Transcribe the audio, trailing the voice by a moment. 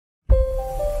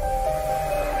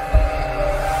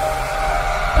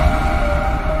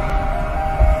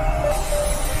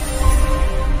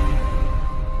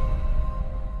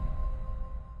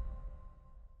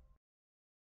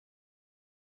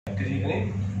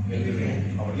How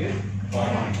are you?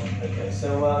 Fine. Okay, so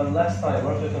last time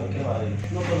مرة كنا بنتكلم على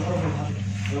نطق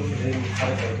الحروف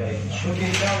المتحركة. Okay.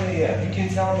 You can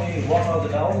tell me what are the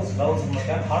vowels? Vowels in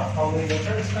مكان حرف. How many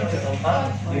letters?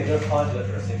 There are 5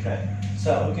 letters. Okay.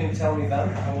 So who can tell me them?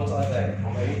 And what are they?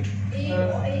 How many?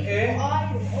 A,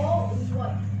 I, O,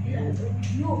 Y.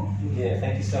 U. Yeah.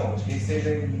 Thank you so much. Can you say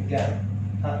them again?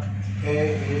 A,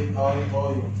 I, O.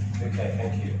 Okay.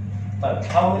 Thank you. But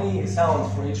how many sounds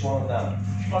for each one of them?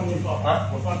 No.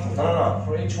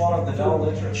 For each one of the vowel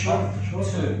letters. Two.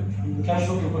 كم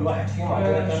صوت لكل واحد فيهم؟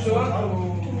 عندنا كم صوت؟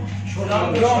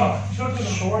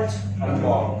 Short and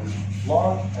long.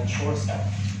 Long and short sound.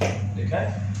 Okay?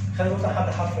 خلينا نقول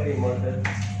حتى حرف A مرة ثانية.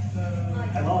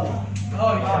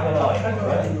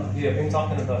 Yeah, been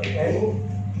talking about A,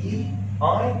 E,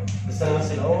 I. بس أنا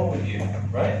مثل O with you,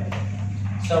 right?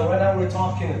 So right now we're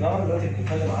talking about دلوقتي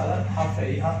بنتكلم على حرف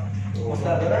A. What's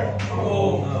that letter? O.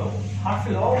 حرف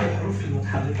ال O من الحروف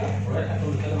المتحركة. Right? احنا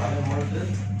بنتكلم عليها مرة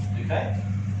ثانية. Okay?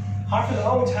 حرف ال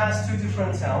O it has two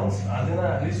different sounds.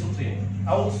 عندنا ليه صوتين.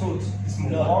 أول صوت اسمه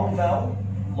long vowel,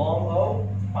 long O.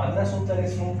 وعندنا صوت تاني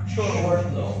اسمه short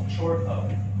O, short O.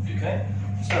 Okay?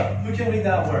 So who can read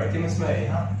that word? كلمة اسمها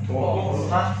إيه؟ ها؟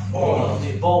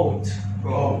 boat.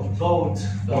 boat.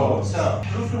 So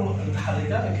الحروف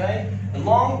المتحركة. Okay?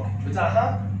 اللونج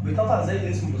بتاعها بيتقطع زي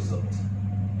الاسم بالظبط.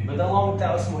 يبقى ده long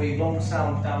بتاعه اسمه إيه؟ long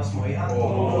sound بتاعه اسمه إيه؟ ها؟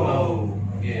 O.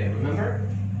 Yeah, remember?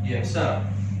 Yeah, so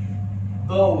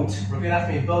boat. Repeat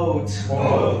after me. Boat.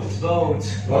 Boat.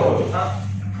 Huh?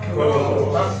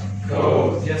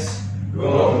 Goat. Yes.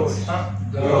 Goat. Huh?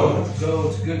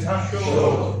 Goat. Good. Huh?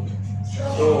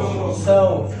 So.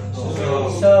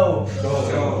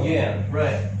 Yeah.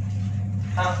 Right.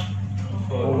 Huh?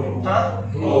 Huh?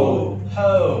 Ho.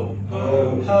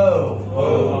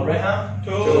 All right. Huh?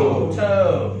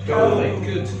 Toe. Perfect.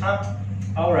 Good. Huh?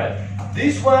 All right.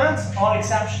 These words are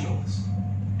exceptionals.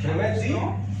 كلمات دي.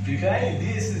 Okay,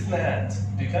 this is not.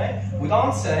 Okay, we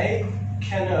don't say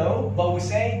canoe, but we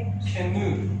say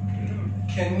canoe.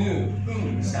 Canoe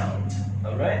sound.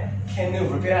 All right, canoe.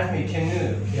 Repeat after me.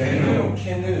 Canoe.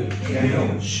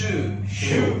 Shoe.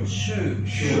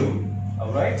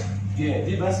 All right. Yeah,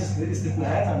 دي بس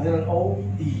استثناءات عندنا ال O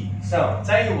E. So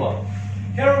tell you what.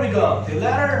 Here we go. The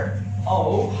letter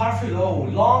O, حرف ال O,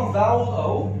 long vowel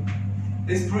O.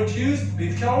 is produced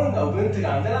بيتكون او بينتج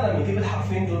عندنا لما نجيب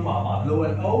الحرفين دول مع بعض اللي هو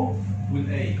الاو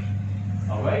والاي.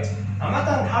 alright؟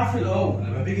 عامة حرف الاو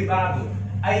لما بيجي بعده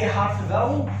اي حرف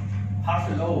فاول، حرف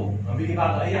الاو لما بيجي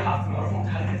بعده اي حرف من الحروف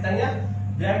المتحركة الثانية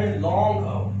بيعمل long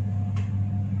او.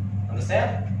 understand؟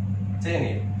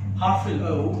 تاني حرف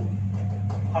الاو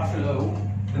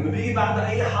لما بيجي بعده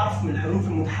اي حرف من الحروف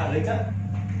المتحركة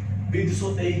بيدي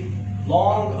صوت ايه؟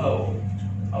 long او.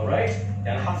 alright؟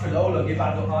 يعني حرف الاو لو جه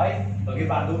بعده اي لو جه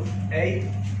بعده A,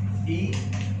 E,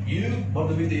 U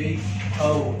برضه بيدي ايه؟ O,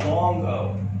 long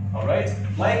O. alright?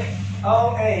 Like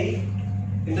O-A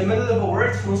in the middle of a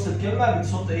word في نص الكلمة بيدي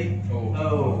صوت ايه؟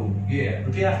 O. Yeah.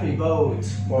 Repeat after me. Boat.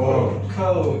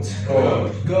 Coat.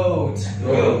 Goat.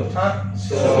 Huh?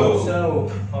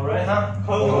 Soap. Alright, huh?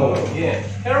 Yeah.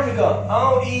 Here we go.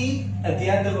 O-E at the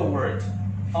end of a word.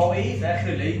 O-E في آخر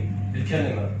الايه؟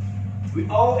 الكلمة. We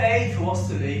O-A في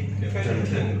وسط الايه؟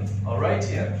 الكلمة. Alright?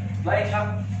 Yeah. Like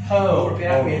ho, repeat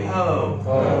after me. Ho.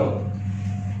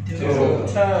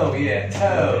 Toe, yeah,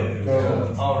 toe.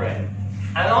 Alright.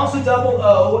 And also double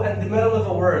O at the middle of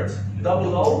a word.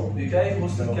 Double O, okay?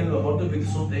 وسط الكلمة برضه بيدي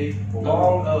صوت ايه؟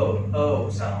 long O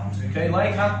sound. Okay,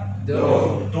 like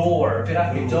door. Repeat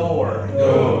after me. Door.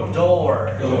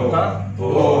 Huh?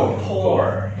 Pour.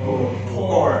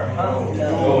 Huh?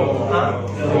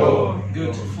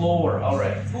 Good. Floor.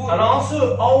 Alright. And also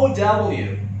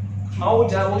O-W.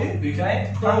 O-W, okay?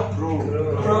 Crow.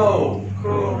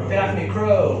 Repeat after me.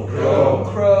 Crow.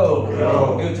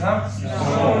 Good, huh?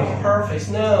 Perfect.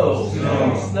 Snow.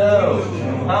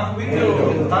 Huh?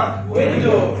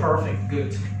 Window. Perfect.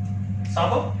 Good.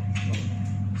 Sample?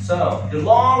 So, the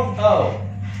long O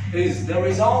is the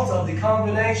result of the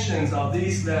combinations of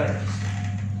these letters.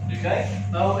 Okay?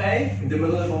 O-A in the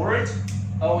middle of a word.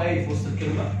 O-A في وسط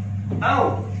الكلمة.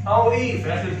 O-E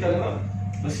في آخر الكلمة.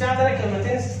 بس في عندنا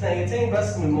كلمتين استثنائيتين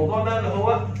بس من الموضوع ده اللي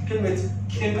هو كلمة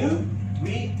canoe و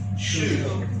shoe.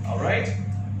 alright?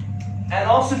 And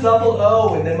also double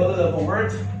O in the middle of a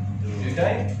word.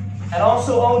 Okay? And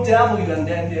also O-W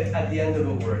at the end of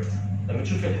a word. لما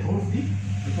تشوف الحروف دي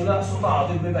بتقول لها صوتها على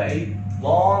طول بيبقى ايه؟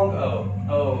 long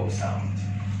O sound.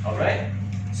 alright?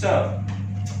 So,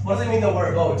 what does it mean the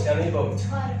word boat? يعني ايه boat?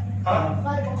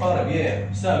 قارب.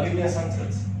 Yeah. So, give me a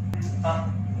sentence.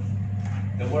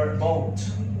 The word boat.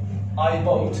 I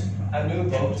bought a new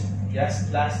boat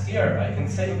Yes, last year. I can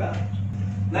say that.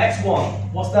 Next one.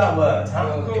 What's that word?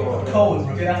 Huh? Coat.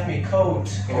 Repeat after me. Coat.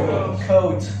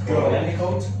 Coat. Any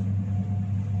coat?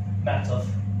 Matter.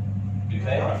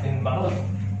 Okay, I think matter.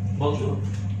 Bonjour.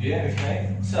 Yeah,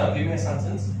 okay. So, give me a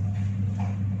sentence.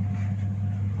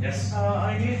 Yes.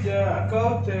 I need a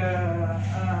coat in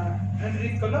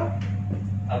red color.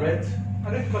 A red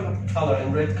color. color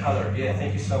in red color. Yeah,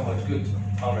 thank you so much. Good.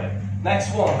 All right.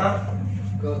 Next one, huh?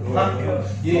 Huh?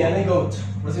 Yeah, any goat.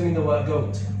 What does it mean the word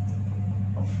goat?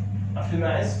 عارف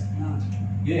الماعز؟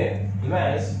 Yeah,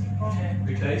 الماعز.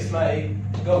 Okay, اسمها ايه؟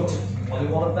 Goat. Only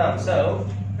one of them. So.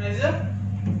 Is it?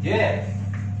 Yeah.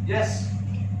 Yes.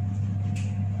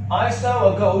 I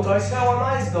saw a goat. I saw a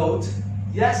nice goat.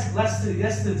 Yes,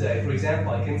 yesterday, for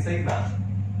example, I can say that.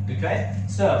 Okay?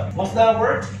 So, what's that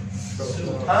word?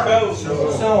 Huh?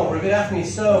 So, repeat after me.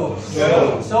 So.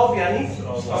 So يعني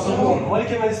صابون. ولا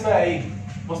كلمة اسمها ايه?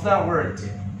 What's that word?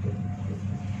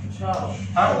 Huh?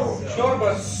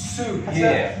 Shorba. Soup.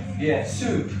 Yeah.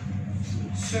 Soup.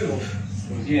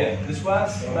 Yeah. This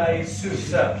word's made soup.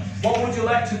 So, what would you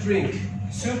like to drink?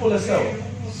 Soup or soap?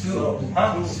 Soup.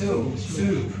 Huh?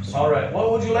 Soup. All right.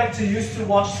 What would you like to use to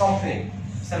watch something?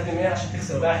 Something عشان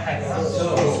تكسب بها حاجة.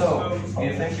 So.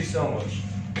 Yeah. Thank you so much.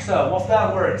 So, what's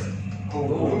that word?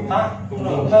 Huh?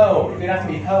 Ho. Repeat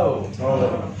after me. Ho.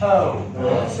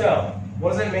 So, what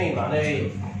does it mean? معناه إيه?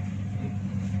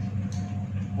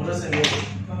 What does it mean?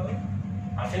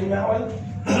 عارفين المعول؟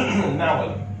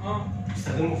 المعول.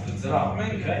 يستخدموه في الزراعة.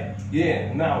 Okay?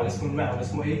 Yeah. المعول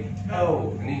اسمه إيه?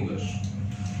 Hoe in English.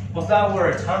 What's that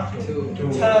word? Huh?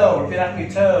 Toe. Repeat after me.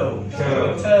 Toe.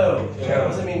 What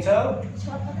does it mean? Toe?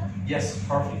 Yes.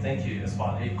 Perfect. Thank you. That's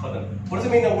why إيه قدم. What does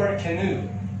it mean the word canoe?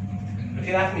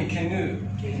 Repeat after me. Canoe.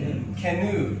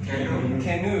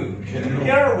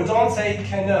 Here we don't say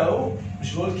canoe.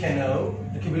 مش بقول canoe.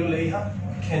 لكن بيقول إيه؟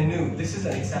 Canoe. This is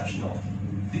an exceptional.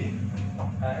 دي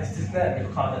استثناء من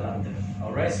القاعدة اللي عندنا.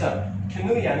 Alright. So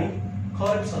canoe يعني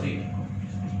قارب صغير.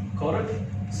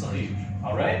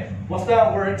 Alright. What's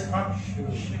that word? Huh?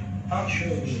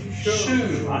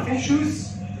 Shoe. عارفين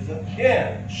shoes?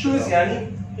 Yeah. Shoes يعني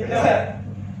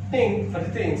thing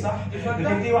فردتين صح؟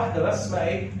 لكن دي واحدة بس اسمها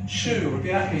إيه؟ Shoe.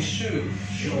 Repeat after me.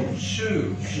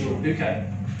 Shoe. Okay.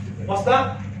 What's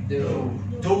that?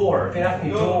 Door. Repeat after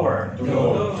me. Door.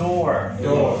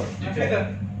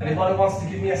 Okay. Anybody wants to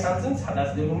give me a sentence? حد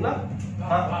عايز يدير جملة؟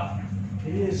 Huh?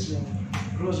 It is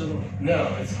frozen. No,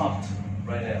 it's hot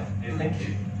right now. Yeah, thank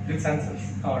you. Good sentence.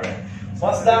 All right.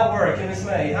 What's that word? كلمة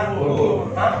اسمها إيه؟ ها؟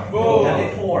 يعني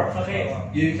pour. فقير.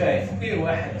 Okay. فقير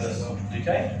واحد بس.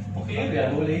 Okay. فقير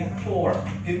يعني نقول إيه؟ pour.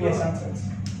 Give me a sentence.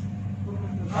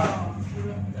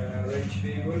 Rich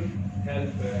people help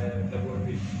the poor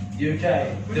people. Okay.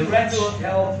 The rich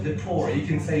help the poor. You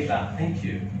can say that. Thank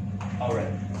you. All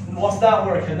right. What's that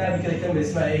word? خدناها قبل كده كلمة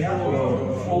اسمها إيه؟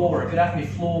 Floor. Could have me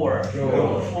floor.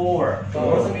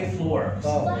 What does it mean floor?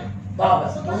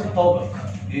 طابق.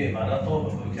 إيه معناه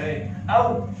طابق. Okay.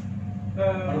 أو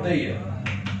أرضية.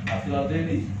 عارفين الأرضية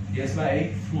دي؟ هي اسمها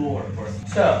إيه؟ Floor.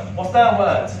 So, what's that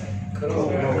word? Crow.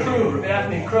 Repeat after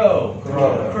me. Crow.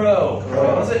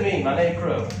 What does it mean? معناه إيه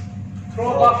crow?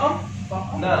 Crow طاقم.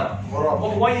 نعم.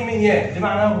 Well, what do you mean? Yeah. دي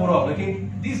معناها غراب. لكن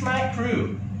دي اسمها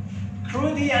crew.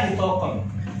 Crew دي يعني طاقم.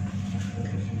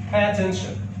 Pay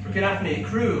attention. Repeat after me.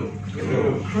 Crew.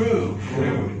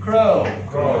 Crow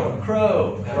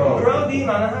دي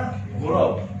معناها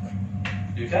غراب.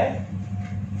 Okay?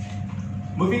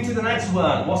 Moving to the next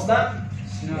one. What's that?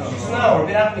 Snow.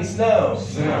 Repeat after me. Snow.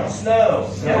 Yeah,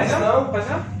 snow?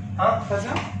 Huh?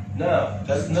 No.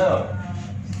 Snow.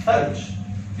 Fudge.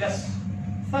 Yes.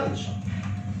 Fudge.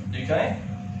 Okay?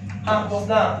 What's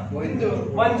that? Window.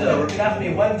 Repeat after me.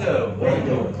 Window.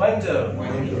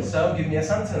 So give me a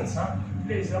sentence, huh?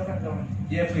 Please open the window.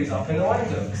 Yeah, please open the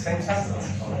window. Same sentence.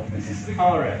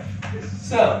 Alright.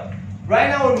 So, right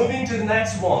now we're moving to the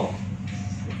next one.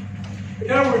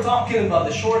 Here we're talking about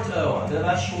the short O.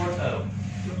 That's short O.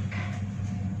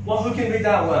 Well, who can read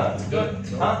that word?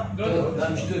 Huh?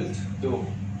 That's good.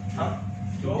 Huh?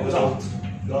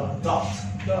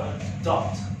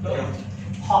 Dot.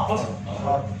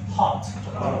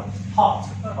 Hot.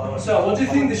 So, what do you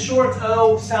think the short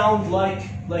O sound like?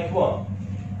 Like what?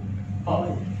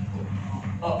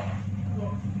 Up.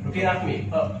 Repeat after me.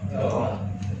 Up.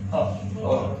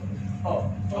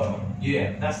 Yeah,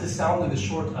 that's the sound of the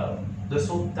short O. ده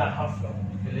صوت بتاع حرف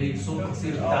اللي هي صوت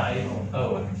قصير بتاع ايه؟ O.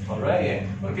 Alright, yeah.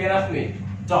 Repeat after me.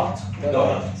 Dot.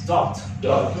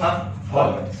 Good, huh?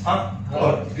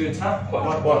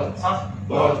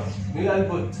 مين قال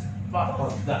put؟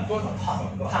 لا.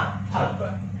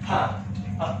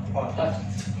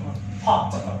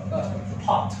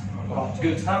 Hot.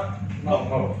 Good, huh?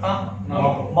 Huh?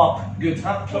 Mop. Good,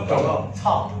 huh?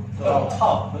 Top.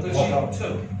 Top. What does she do?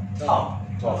 Top.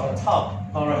 Top.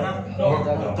 Alright, huh?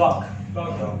 Duck.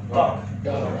 Duck.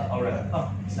 Alright. Up.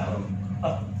 Sound.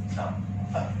 Up. Sound.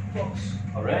 Up.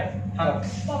 Alright? Huh?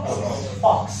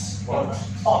 Fox.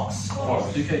 Fox.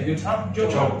 Okay, good, huh?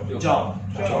 Job.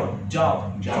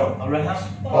 Alright, huh?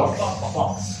 Box.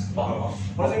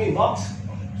 What does it mean, box?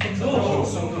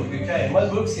 صندوق. Okay. ما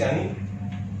البوكس يعني؟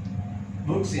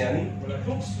 بوكس يعني؟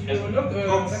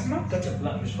 كتب.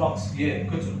 لا مش بوكس.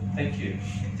 كتب. Thank you.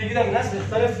 في كده الناس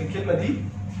بيختلف في الكلمة دي.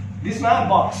 دي اسمها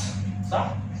box. صح؟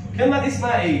 الكلمة دي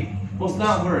اسمها ايه؟ What's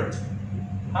that word؟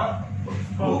 ها؟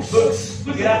 Books.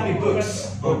 Get at me,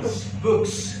 books. Box.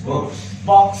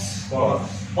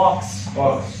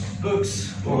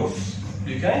 Books.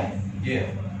 Okay? Yeah.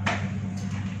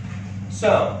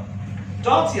 So,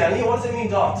 dot يعني what does it mean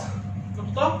dot?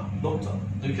 نقطة.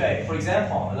 Okay. For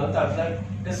example, لو انت عندك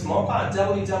اسم موقع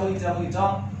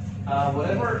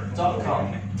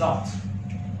www.whatever.com. Dot.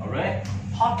 Alright?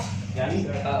 Hot يعني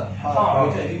hot.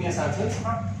 Okay. Give me a sentence.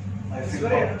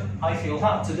 I feel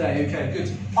hot today. Okay. Good.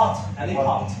 Hot يعني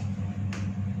hot.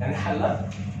 يعني حلة.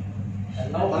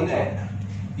 أو إناء.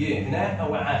 إناء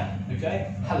أو وعاء. Okay.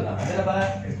 حلة. عندنا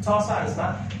بقى التاسع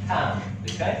اسمها ham.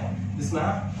 Okay.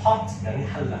 اسمها hot يعني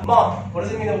حلة. Map. What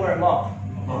does it mean the word map?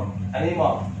 يعني إيه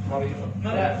map؟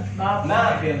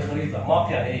 map هي الخريطة.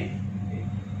 map يعني إيه؟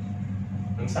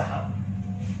 مساحة.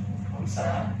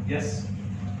 Yes.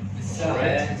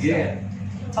 Correct. Yeah.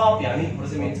 Top يعني what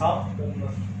does it mean top?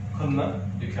 قمة.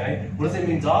 Okay. What does it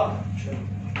mean dog?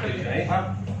 Okay. Huh?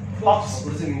 Fox.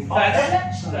 What does it mean fox?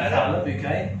 ثعلب.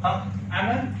 Okay. Huh?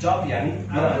 عمل. Job يعني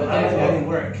عمل يعني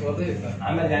work.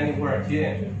 عمل يعني work.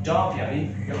 Yeah. Job يعني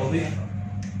وظيفة.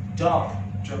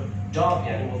 Job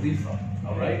يعني وظيفة.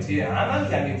 Alright. Yeah.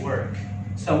 عمل يعني work.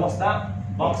 So what's that?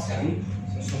 Box يعني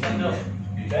صندوق.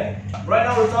 Okay. Right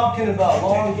now we're talking about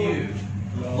long U.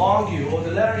 Long U or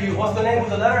the letter U. What's the name of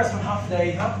the letter? اسم الحرف ده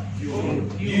ايه؟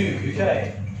 U.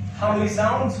 Okay. How many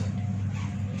sounds?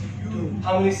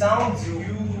 How many sounds?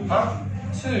 Huh?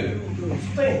 Two.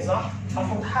 صوتين صح؟ حرف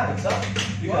متحرك صح؟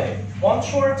 Okay. One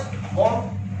short, one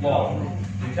long.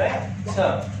 Okay.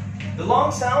 So the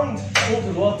long sound صوت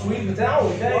الطويل بتاعه.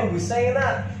 Okay. We say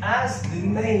that as the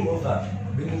name of that.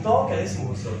 بنطلق اسمه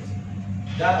بالظبط.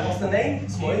 That what's the name?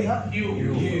 اسمه ايه ها؟ You.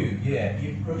 Yeah.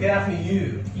 Repeat after me.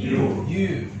 You.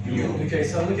 Okay.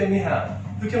 So look at me how.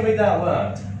 Who can read that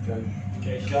word?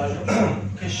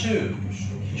 Cashew.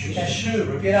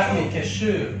 Repeat after me.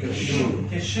 Cashew.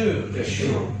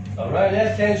 Alright,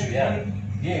 yeah, cashew,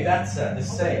 yeah, that's the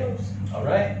same.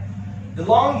 Alright? The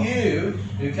long U,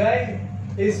 okay,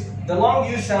 the long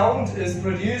U sound is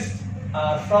produced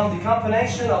from the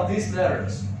combination of these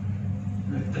letters.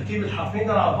 تركيب الحرفين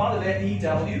دول على بعض اللي هي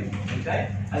EW, okay,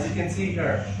 as you can see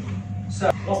here.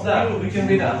 So, what's that? We can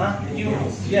read that, huh?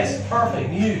 Yes, perfect.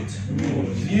 Mute.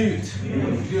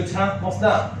 Good, huh? What's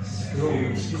that?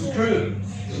 Screw.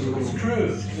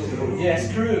 Yeah,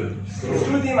 screw.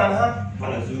 Screw دي معناها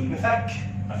مفك.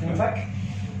 عارفين مفك؟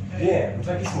 Yeah,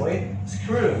 مفك اسمه ايه؟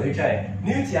 Screw. Okay.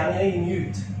 Mute يعني ايه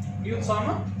mute؟ ميوت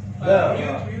صامت؟ لا.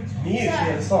 mute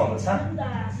هي الصامت صح؟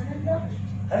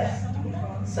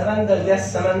 سمندل.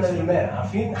 يس سمندل الماء.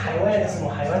 عارفين حيوان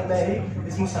اسمه حيوان مائي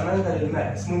اسمه سمندل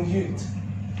الماء اسمه ميوت.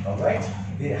 Alright?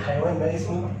 حيوان مائي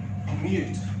اسمه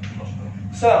mute.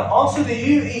 So also the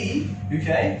UE,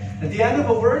 okay, at the end of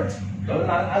a word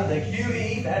لو عندك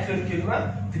UE في آخر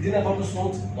الكلمة تدينا برضه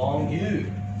صوت long U,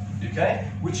 okay,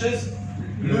 which is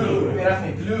blue. Repeat after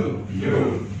me.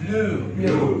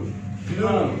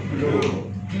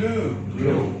 Blue.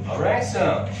 Alright,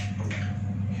 so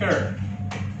here.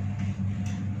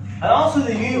 And also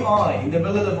the UI in the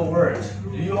middle of a word.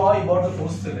 The UI برضه في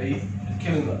وسط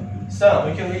الكلمة. So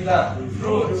we can read that.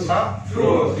 Fruit. Huh?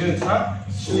 Fruit. Good, huh?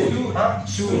 Suit. Huh?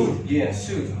 Suit. Yeah,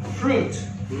 suit. Fruit.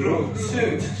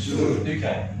 Suit.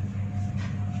 Okay.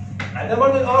 And then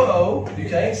when the OO,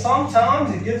 okay,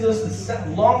 sometimes it gives us the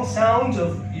long sound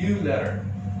of U letter.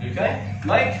 Okay?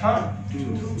 Like, huh?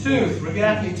 Tooth. Repeat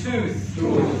after me. Tooth.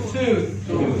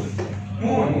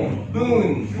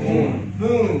 Moon.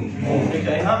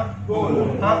 Okay, huh?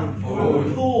 Huh?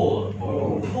 Pool.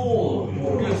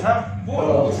 Good, huh?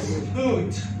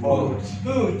 Boot.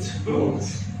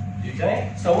 Okay?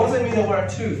 So what does it mean the word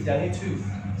tooth? يعني tooth.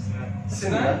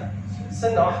 سنة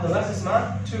واحدة بس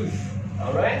اسمها tooth.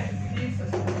 Alright?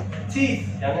 Teeth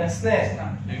يعني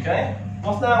أسنان. Okay?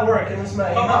 What's that word? كلمة اسمها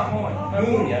إيه؟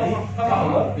 Moon يعني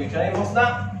قمر. Okay? What's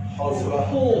that?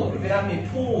 Pool. Repeat after me.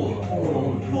 Pool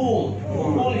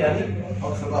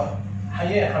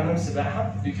يعني حمام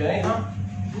سباحة. Okay? Huh?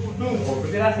 boot.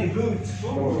 Repeat after me. Boot.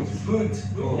 Boot.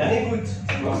 يعني boot.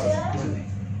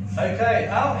 Okay.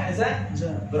 أو حذاء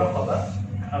برقبة.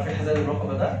 عارف الحذاء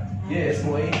برقبة ده؟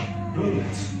 اسمه إيه؟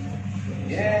 boot.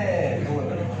 هو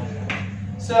ده.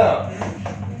 So,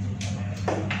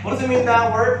 what does it mean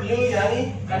that word? Blue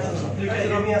يعني?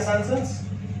 Give me a sentence.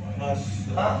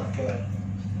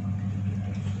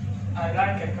 I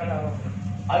like a color.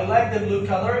 I like the blue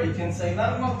color. You can say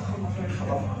that.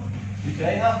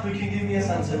 Okay, who can give me a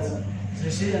sentence?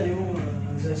 The sea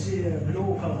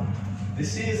blue color. The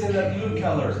sea is in the blue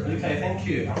color. Okay, thank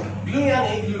you. Blue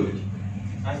يعني blue.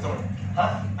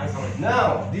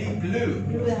 No, the blue.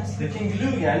 The king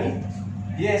blue يعني?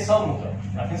 سمر.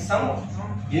 عارفين السمر؟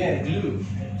 blue.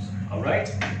 Alright.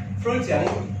 Fruit يعني?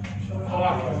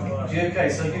 Okay,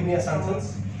 so give me a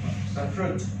sentence.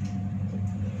 Fruit.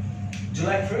 Do you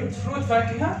like fruit? Fruit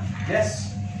فاكهة.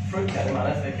 Yes. Fruit يعني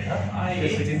معناه فاكهة.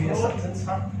 Yes, so give me a sentence.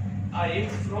 I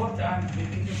eat fruit and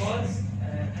vegetables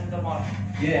in the morning.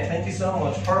 Thank you so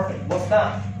much. Perfect. What's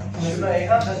that?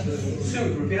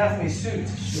 Suit. Repeat after me. Suit.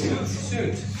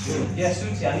 Suit.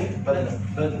 Suit يعني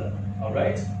بدلة.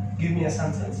 Alright. Give me a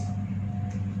sentence.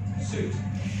 Suit.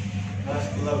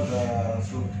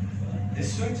 The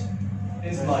suit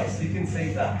is nice. You can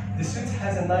say that. The suit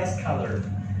has a nice color.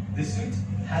 The suit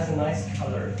has a nice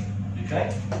color. Okay?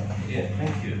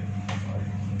 Thank you.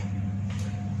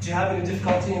 Do you have any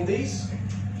difficulty in these?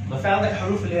 I found the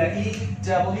حروف اللي هي E,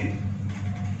 W,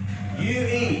 U,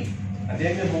 E at the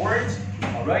end of the word.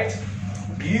 Alright?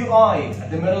 U, I at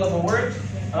the middle of the word.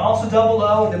 And also double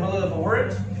O in the middle of the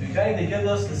word. Okay? They give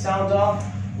us the sound of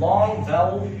long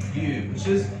vowel U, which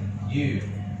is U.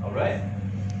 Alright?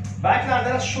 Back now,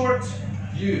 that's short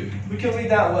U. We can read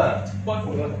that word. But.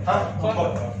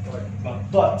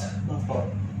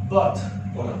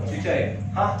 Okay.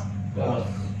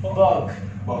 Bug.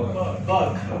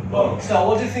 So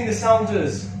what do you think the sound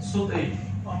is? صوت ايه؟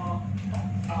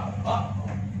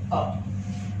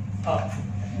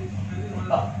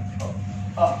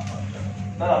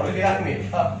 No, repeat after me.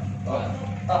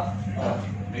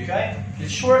 Okay? The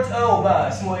short O بقى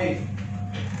اسمه ايه؟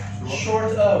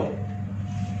 Short O.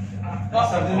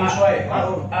 استخدمه شوية.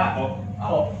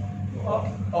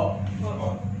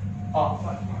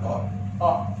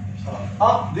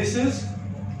 This is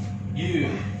you.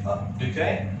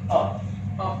 Okay?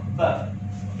 But.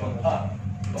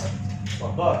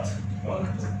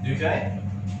 Okay?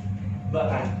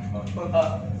 But.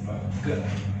 Good.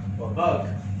 Bug.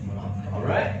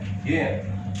 Alright?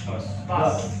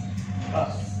 Bus.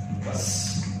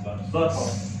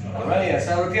 Alright,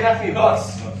 so repeat after me. Bus.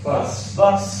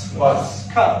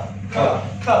 Cup.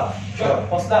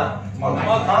 What's that?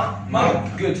 Mug.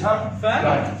 Good, huh?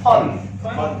 Fun.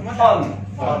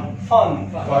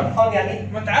 يعني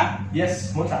متعة.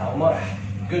 Yes, متعة ومرح.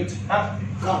 Good, huh?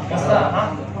 What's that, huh?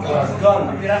 Gun.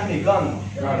 Repeat after me. Gun.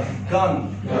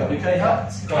 Okay, huh?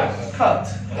 Cut.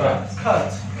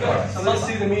 So let's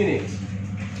see the meaning.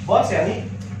 What يعني?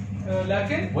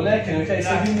 ولكن. Okay,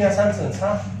 so give me a sentence,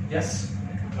 huh? Yes.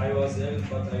 I was ill,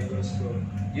 but I go to school.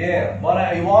 But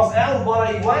I was ill, but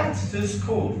I went to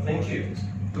school. Thank you.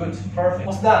 Good, perfect.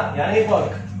 What's that? يعني ايه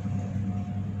bug؟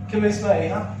 كلمة اسمها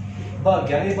ايه ها؟ bug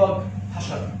يعني ايه bug؟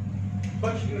 حشرة.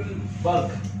 bug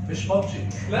مش ببجي.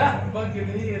 لا bug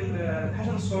اللي هي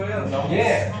الحشرة الصغيرة.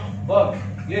 bug.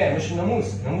 مش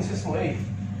الناموس. الناموس اسمه ايه؟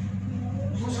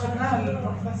 مش خدناها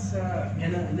بس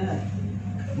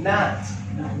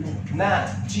gnat.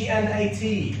 G-N-A-T.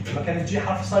 لما كانت G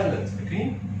حرف سايلنت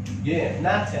فاكرين؟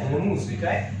 gnat يعني ناموس.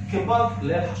 اوكي؟ كان bug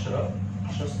اللي هي الحشرة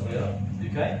الصغيرة.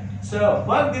 اوكي؟ So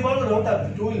bug دي برضه لو انت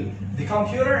بتقول the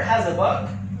computer has a bug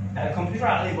يعني الكمبيوتر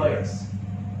عليه فيروس.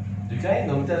 اوكي؟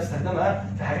 لو انت بتستخدمها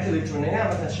في حاجات الكترونية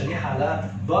مثلا الشريحة على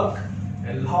bug،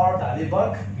 الهارد عليه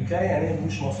bug. اوكي؟ يعني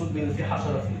مش مقصود بيه في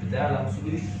حشرة في البتاع، لا مقصود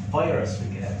بيه فيروس في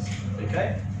الجهاز.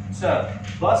 اوكي؟ So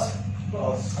bus.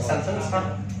 Sentence.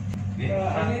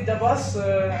 I need the bus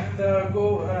and go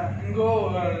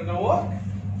the work.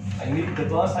 I need the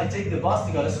bus. I take the bus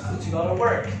to go to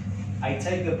work. I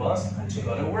take the bus to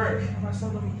go to work.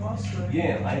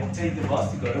 I take the bus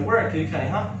to go to work. Okay,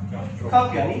 huh?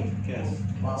 Cup يعني?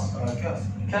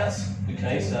 Cas.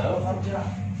 Okay, so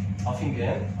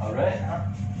Offingen. All right.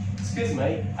 Excuse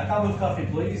me. I can have coffee,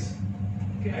 please.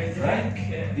 I drink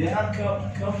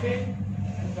coffee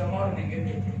in the morning every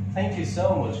day. Thank you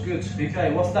so much. Good.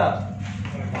 Okay, what's that?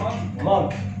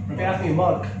 Mug. Repeat after me.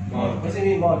 Mug. What does it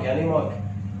mean mug? يعني mug.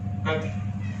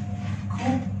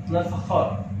 كوب من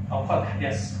الفخار أو قدح.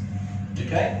 Yes.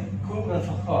 Okay. كوب من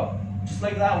الفخار. Just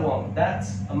like that one. That's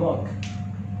a mug.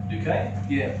 Okay.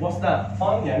 What's that?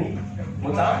 Fun يعني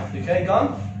متعة. Okay. Gun.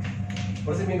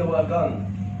 What does it mean the word gun?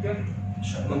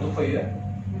 منطقية.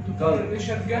 Done.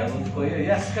 منطقية.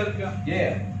 Yes.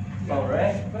 Yeah. All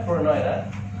right. For a night, huh?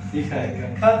 Okay.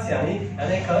 Cut يعني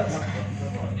cut.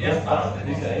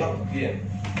 Okay. Yeah.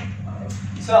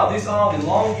 So these are the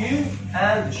long U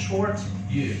and the short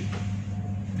U.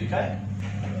 Okay.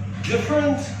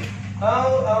 Different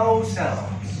O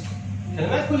sounds.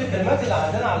 كل الكلمات اللي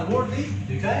عندنا على البورد دي،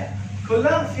 okay؟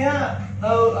 كلها فيها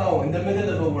O in the middle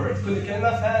of a word. كل كلمة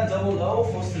فيها double O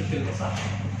في وسط الكلمة، صح؟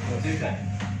 Okay.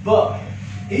 But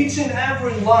each and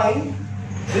every line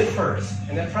differs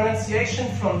in the pronunciation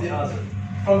from the other.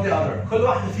 كل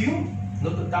واحدة فيهم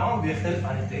النطق بتاعهم بيختلف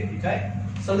عن التاني، okay?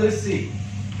 So let's see.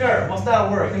 Here, what's that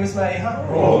word? كلمة اسمها ايه ها؟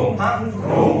 ها؟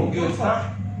 Good,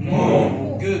 ها؟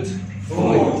 Good.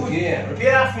 Food. Yeah.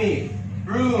 Repeat after me.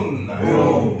 Room.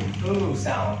 Ooh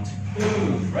sound.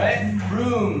 Food, right?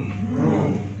 Room.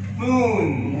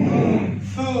 Moon.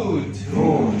 Food.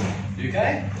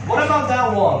 Okay? What about that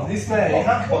one? This man. Yeah.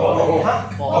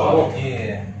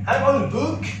 How about the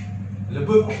book? The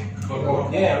book.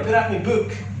 Yeah. Repeat after me. Book.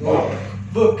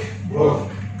 Book.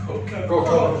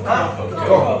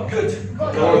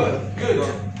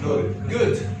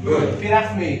 Good. Repeat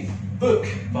after me. Book.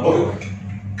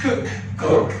 Cook.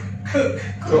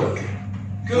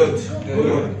 Good.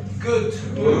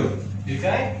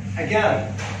 Okay? Again.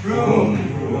 Room.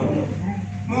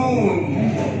 Moon.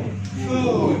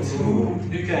 Food.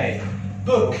 Okay.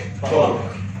 Book.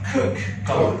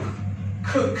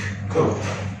 Cook.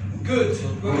 Good.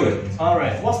 All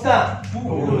right. What's that?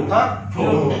 Huh?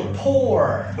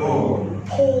 Pour.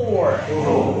 Door.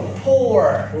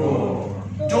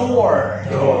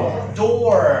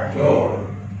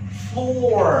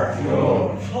 Floor.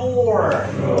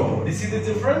 You see the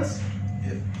difference?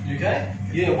 Okay?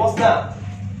 Yeah, what's that?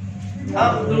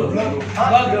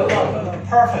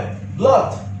 Perfect.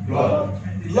 Blood.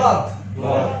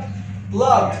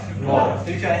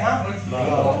 Okay, huh?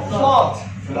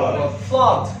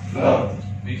 Flood.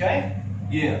 Okay?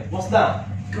 Yeah, what's that?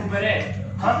 Comparate.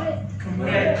 Huh?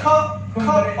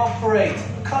 Cooperate.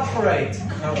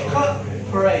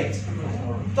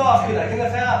 طاف كده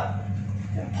فيها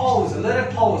pause, let it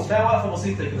pause. فيها وقفة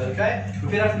بسيطة كده, okay?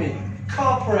 Repeat after me.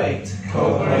 Cooperate.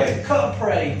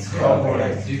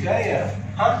 Okay, yeah.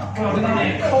 Huh?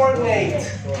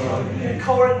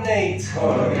 Coordinate.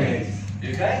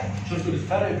 Okay? شفتوا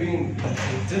الفرق بين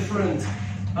different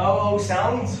O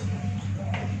sounds?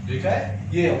 Okay?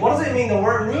 Yeah. What does it mean, the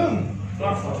word room?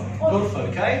 غرفة,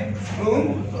 okay?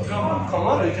 Moon? Come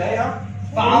on, okay, huh?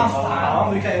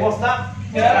 Okay, what's that?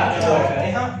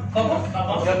 Okay, huh?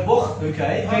 يطبخ,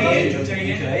 okay?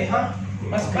 Okay, huh?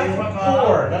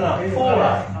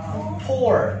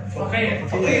 Pour. فقير,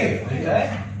 okay?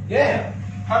 Yeah.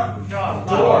 Huh?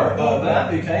 Door.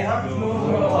 Okay, huh?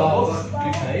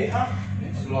 Okay, huh?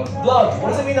 Blood. What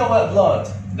does it mean, the word blood?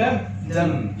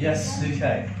 Them. Yes,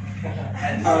 okay.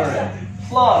 Alright.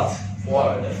 Flood.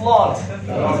 What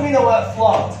does it mean, the word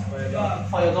flood?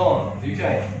 فيضان.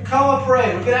 Okay.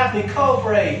 Cooperate. Repeat after me.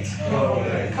 Cooperate.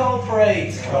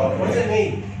 What does it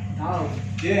mean?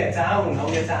 Yeah, تعاون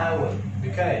أو يتعاون.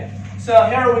 Okay. So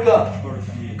here we go.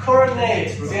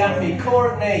 Coordinate. Repeat after me.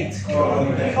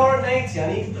 Coordinate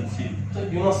يعني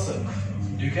ينسق.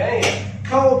 Okay.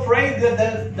 Cooperate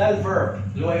ده الverb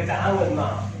اللي هو يتعاون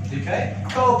معه. Okay.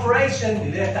 Cooperation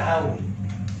اللي هي تعاون.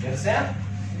 You understand?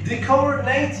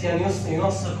 Coordinate يعني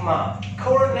ينسق معه.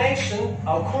 Coordination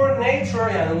أو coordinator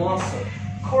يعني منسق.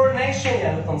 Coordination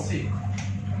يعني تنسيق.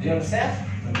 Do you understand?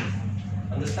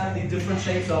 Understand the different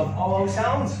shapes of O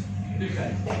sounds?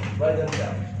 Okay. Write them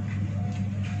down.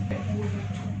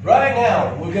 Right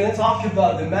now, we're going to talk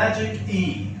about the magic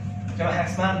E. كمان حاجة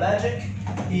اسمها magic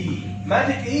E.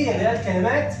 Magic E اللي هي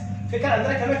الكلمات. في كان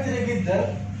عندنا كلمات كتير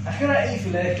جدا أخيرا E في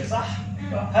الآخر، صح؟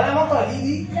 هل أنا منطق الإي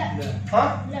دي؟ لا.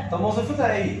 ها؟ طب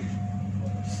وظيفتها إيه؟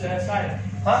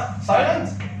 Silent. ها؟ Silent؟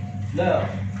 لا.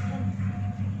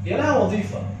 هي لها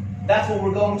وظيفة. That's what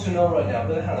we're going to know right now. ده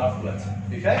اللي احنا هنعرفه دلوقتي.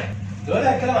 Okay؟ دلوقتي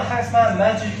هنتكلم عن حاجة اسمها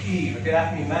magic E. Repeat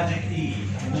after me. Magic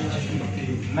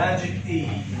E.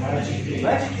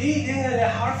 دي هي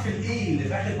حرف الإي اللي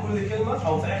في آخر كل كلمة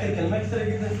أو في آخر كلمات كتير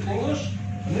جدا في الإنجليش.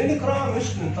 بنيجي نقراها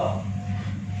مش بننطقها.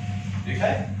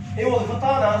 Okay? ايه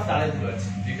وظيفتها انا عرفت عليها دلوقتي.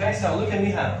 Okay, so look at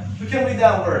me how. We can read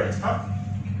that word, huh?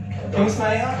 كم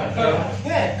اسمها ايه؟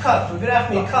 Yeah, cut. Repeat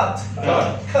after me. Cut.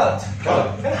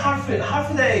 فين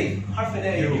الحرف ده ايه؟ حرف ده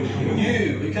ايه؟ U.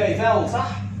 Okay, vowel صح؟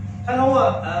 هل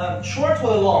هو short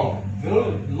ولا long؟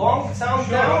 بنقول long sound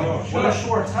down ولا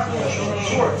short, huh?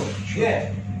 Short. Yeah.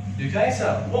 Okay, so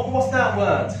what's that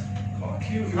word?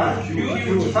 Cute.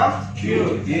 Huh?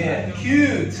 Cute. Yeah,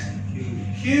 cute.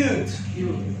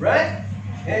 Right?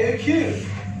 Yeah, you're cute.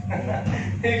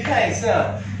 Okay,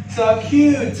 so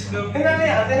cute.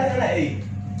 هنا ايه؟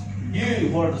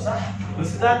 You برضه صح؟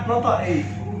 بس ده نطق ايه؟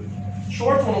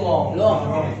 Short ولا long؟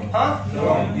 Long. ها؟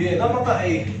 Long. Yeah, ده نطق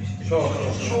ايه؟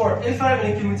 Short. ايه الفرق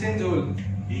بين الكلمتين دول؟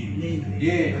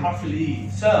 Yeah, حرف الاي.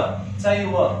 So, tell you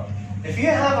what, if you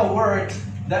have a word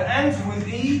that ends with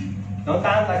e, لو انت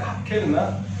عندك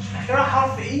كلمة اخرها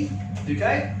حرف e,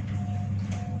 okay?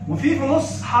 وفي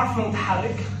نص حرف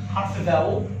متحرك، حرف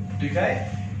vowel, okay?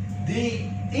 The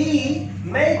e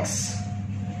makes,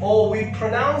 or we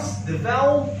pronounce the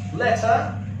vowel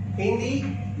letter in the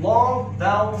long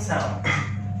vowel sound.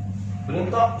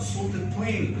 بننطق الصوت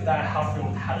الطويل بتاع الحرف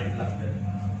المتحرك اللي عندنا.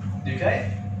 Okay?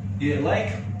 Yeah,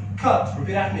 like cut.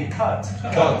 Repeat after me. Cut.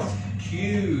 Cut.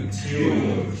 Cute.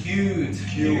 Cute. Cute.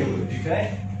 Cute. Okay?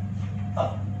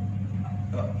 Up.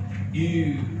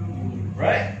 You.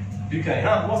 Right? Okay,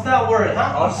 huh? What's that word,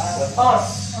 huh? Us. Us.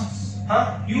 Huh?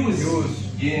 Use. Use.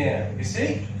 Yeah. You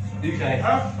see? Okay,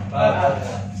 huh?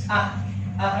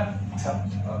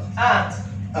 At.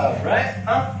 Right?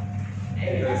 Huh?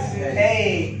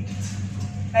 Eight.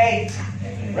 Eight.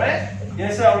 Right?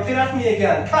 Yes, sir. Repeat after me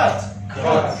again. Cut.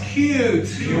 Cut. Cute.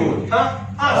 Cute. Huh?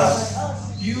 Us.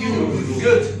 You.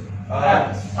 Good.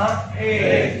 At. Huh?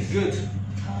 Eight. Good.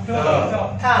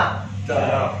 Tap. Tap.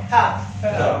 Tap. Tap.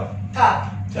 Tap. Tap.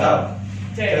 Tap.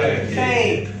 Tape.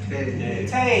 Tape.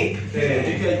 Tape.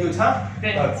 Okay, good, huh?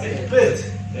 Bit. Bit.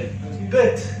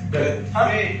 Bit. Bit. Huh?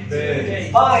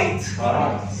 Bit. Bite.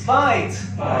 Bite. Bite.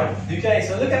 Bite. Okay,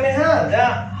 so look at me hand. ده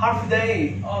حرف ده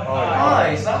ايه؟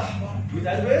 I. صح؟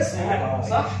 بتلبس؟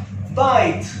 صح؟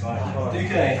 Bite.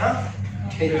 Okay, huh?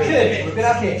 Kid. Repeat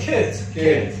after me. Kid.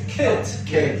 Kid. Kid.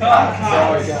 Kid.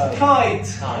 Kite.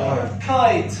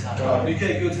 Kite.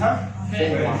 Okay, good, huh?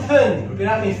 Fin. Repeat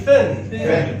after me. Fin.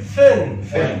 Fin. Fin.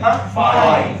 Fin. Huh?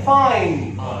 Fine. Fine.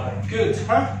 Good,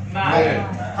 huh? Made.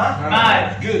 Huh?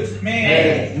 Made. Good.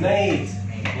 Made. Made.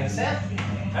 understand؟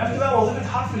 عرفت بقى وظيفة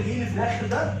حرف الاي اللي في الاخر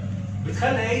ده؟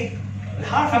 بتخلي ايه؟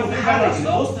 الحرف المتحرك اللي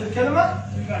في وسط الكلمة،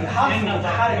 الحرف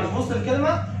المتحرك اللي في وسط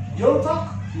الكلمة ينطق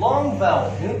long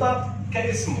vowel، ينطق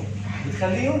كاسمه،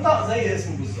 بتخليه ينطق زي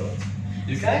اسمه بالظبط.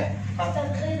 اوكي؟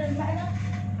 تغير المعنى؟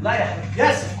 لا يا حبيبي.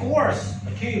 Yes, of course.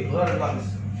 أكيد غير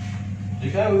اللحظة.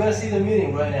 Okay, we're gonna see the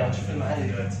meaning right now. نشوف المعاني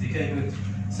دلوقتي. Okay, good.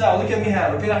 So look at me here.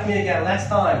 Repeat after me again. Last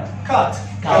time. Cut.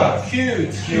 Cut.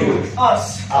 Cute. Cute.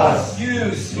 Us. Us.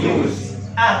 Use. Use.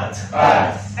 At.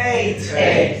 At. Eight.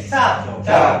 Eight. Tap.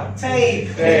 Tap. Tape.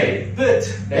 Tape. Bit.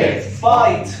 Bit.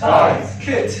 Bite. Bite.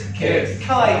 Kit. Kit.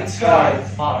 Kite. Kite.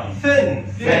 Fin.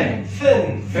 Fin. Fin.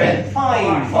 Fin.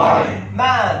 Fine. Fine.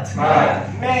 Mad. Mad.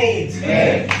 Made.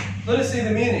 Made. Let us see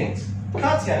the meanings.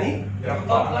 Cut يعني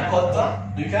يقطع. يقطع.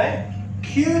 Okay.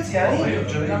 Cute يعني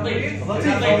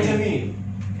لطيف أو جميل.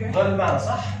 غير المعنى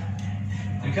صح؟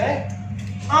 Okay.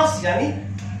 Us يعني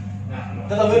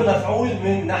ده ضمير مفعول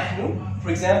من نحن. For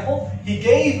example, he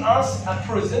gave us a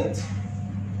present.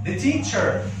 The teacher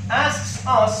asks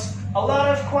us a lot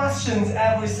of questions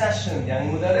every session. يعني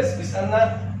المدرس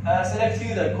بيسألنا أسئلة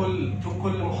كثيرة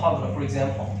كل محاضرة. For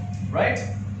example, right?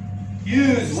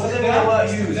 Use. What does it mean about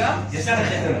use?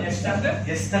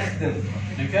 يستخدم.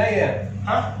 Okay.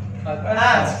 ها؟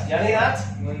 At. يعني at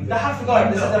ده حرف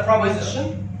جر. This is a preposition.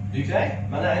 Okay.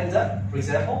 معناه عند. For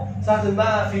example. استخدم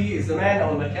بقى في الزمان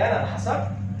أو المكان على حسب.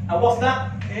 And what's that?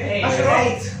 Eight.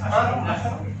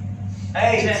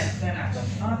 Eight.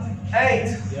 Eight.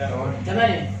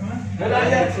 ثمانية.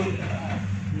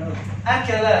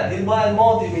 أكل دي الباء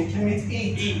الماضي من كلمة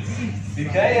eat.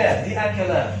 Okay, دي أكل.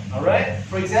 Alright?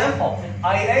 For example,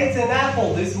 I ate an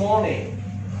apple this morning.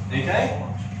 Okay?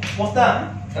 What's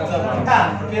that?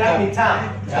 Tap. Repeat after me. Tap.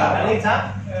 يعني tap?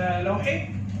 لوحي.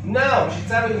 No. مش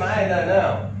تتابع معايا ده.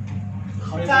 No.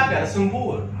 Tap يعني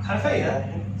صنبور. حرفيا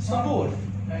صنبور.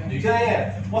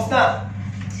 Okay. What's that?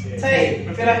 Tape.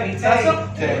 Repeat after me.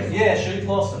 Tape. Yeah, شريط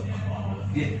لاصق.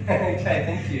 Okay,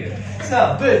 thank you.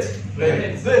 So, bit.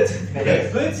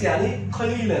 Bit يعني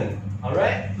قليلا.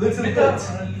 Alright? Little bit.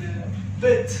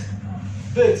 Bit.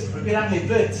 Repeat after me.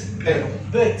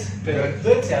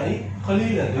 Bit يعني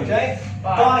قليلا. Okay?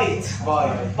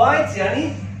 Bite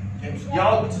يعني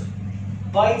يعض.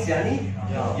 Bite يعني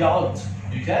يعض.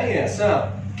 Okay? Yeah. So,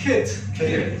 kit.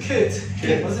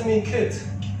 What does it mean kit?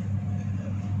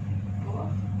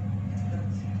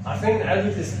 عارفين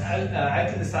علبة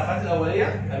الإسعافات الأولية؟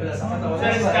 علبة الإسعافات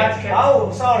الأولية.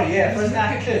 Oh, sorry, yeah. First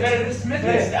aid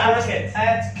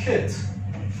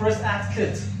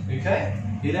kit. Okay?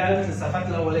 هي علبة الإسعافات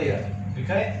الأولية.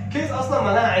 Okay? kit أصلاً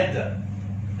معناها عدة.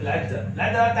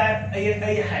 العدة بتاعت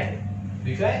أي حاجة.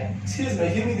 Okay? Excuse me,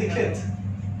 give me the kit.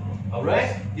 Alright?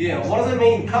 Yeah. What does it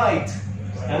mean? Kite.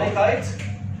 يعني kite?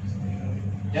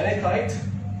 يعني ايه kite؟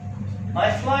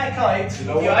 I fly a kite.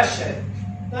 يؤشر.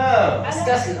 No.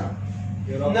 استسلم.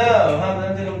 No. هذا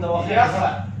عندنا مدوخين.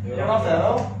 يرفع.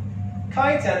 No.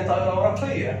 kite يعني طائرة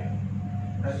ورقية.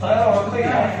 طائرة ورقية.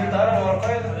 عارفين طائرة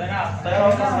ورقية؟ طائرة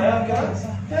ورقية كده؟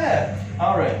 Yeah.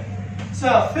 Alright. So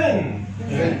fin.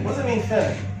 What does it mean fin?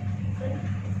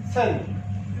 fin.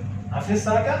 عارفين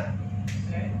السمكة؟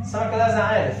 السمكة لها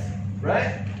زعانف.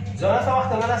 Right? زعنفة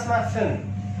واحدة منها اسمها fin.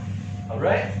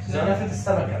 Alright? زعنفة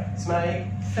السمكة اسمها ايه؟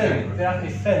 fin. بيعرفني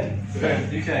fin.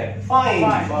 Okay. Find.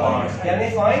 يعني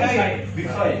ايه find؟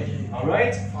 بخيل.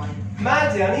 Alright?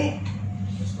 mad يعني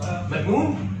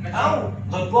مجنون أو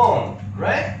غضبان.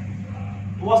 Right?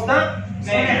 What's that?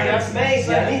 made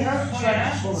يعني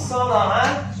صنع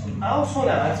أو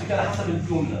صنع. كده حسب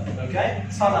الجملة.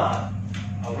 Okay? صنع.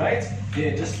 Alright?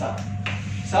 Yeah, just that.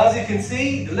 So as you can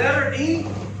see, the letter E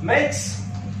makes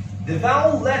the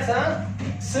vowel letter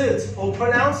sit or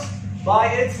pronounced by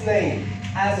its name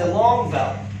as a long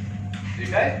vowel.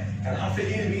 Okay? يعني حرف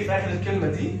الإي اللي بيجي في آخر الكلمة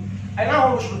دي، أي نعم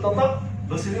هو مش بيتنطق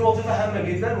بس ليه وظيفة هامة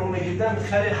جدا مهمة جدا،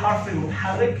 بتخلي الحرف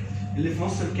المتحرك اللي في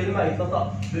نص الكلمة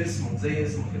يتنطق باسمه زي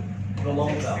اسمه كده. The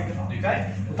long vowel. Okay?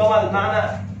 وطبعا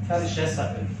المعنى هذا الشيء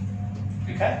سهل.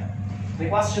 Okay? Any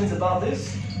questions about this?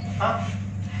 ها؟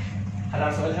 هل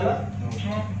عن سؤال هنا؟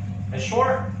 No.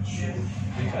 Sure?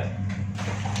 Okay.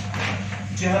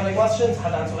 Do you have any questions?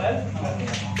 هل عن سؤال؟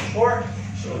 Sure?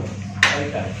 Sure.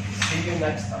 Okay. See you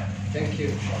next time. Thank you.